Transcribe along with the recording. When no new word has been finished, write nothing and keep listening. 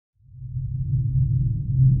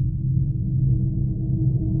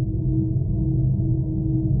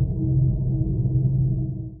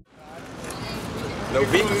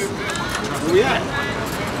No beats. Where we at?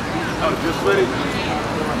 Oh, just ready.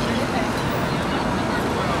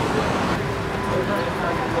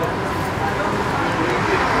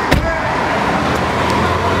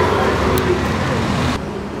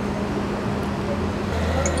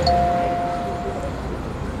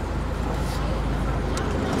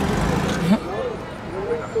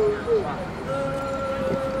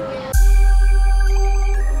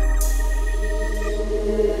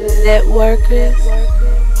 Networkers.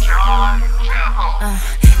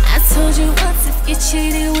 I told you once if you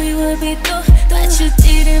cheated we would be through, but you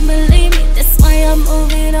didn't believe me. That's why I'm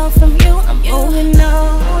moving on from you. I'm moving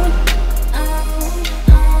on.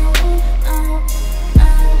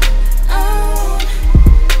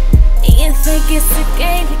 You think it's a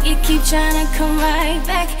game, you keep trying to come right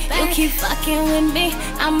back. You keep fucking with me,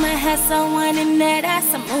 I'ma have someone in that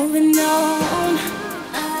ass. I'm moving on.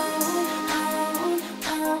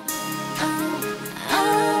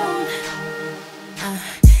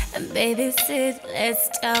 Baby, sit, let's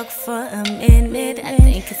talk for a minute. I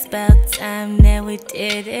think it's about time that we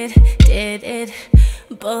did it.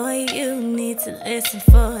 Boy, you need to listen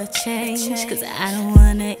for a change, cause I don't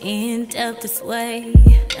wanna end up this way.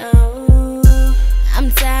 No, I'm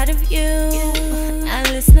tired of you, now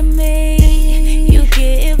listen to me. You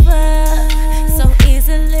give up so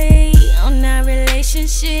easily on our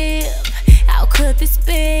relationship. How could this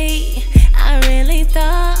be? I really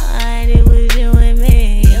thought it was you and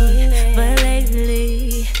me, but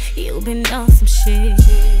lately you've been on some shit,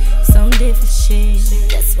 some different shit.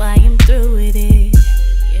 That's why I'm through with it.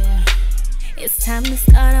 Yeah, it's time to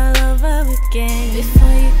start all over again.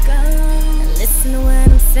 Before you go, listen to what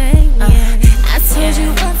I'm saying. I told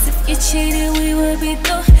you once if you cheated we would be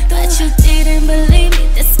through, but you didn't believe me.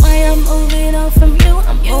 That's why I'm moving on from you.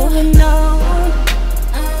 I'm moving on.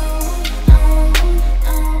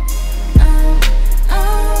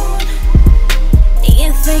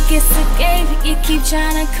 Think it's a game, you keep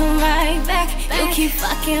trying to come right back. You keep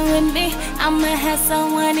fucking with me, I'ma have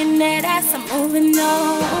someone in that ass. I'm moving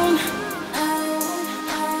on.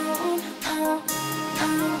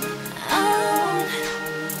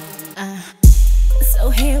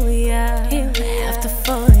 So here we are, after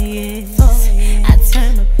 4 years. I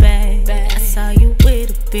turned my back, I saw you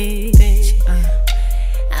with a bitch.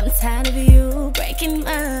 I'm tired of you breaking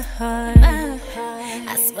my heart.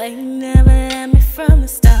 I swear you never let me from the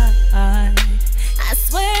start. I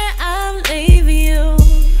swear I'm leaving you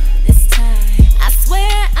this time. I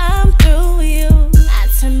swear I'm through with you. I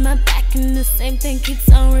turn my back and the same thing keeps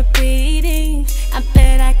on repeating. I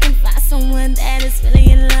bet I can find someone that is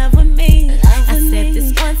really in love with me. I said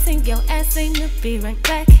this once and your ass ain't to be right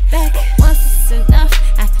back. Once it's enough,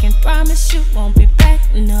 I can promise you won't be back.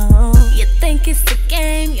 No, you think it's a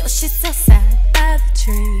game, your shit's outside by the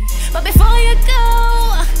tree. But before you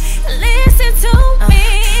go, listen to me.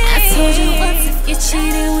 I told you once if you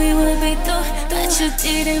cheated we would be through, but you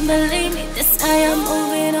didn't believe me. That's why I'm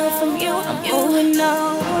moving on from you. I'm moving on.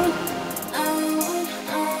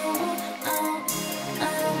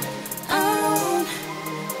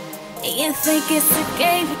 You think it's a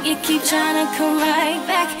game, you keep trying to come right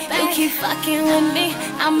back. You keep fucking with me,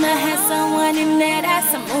 I'ma have someone in that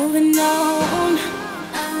ass. I'm moving on.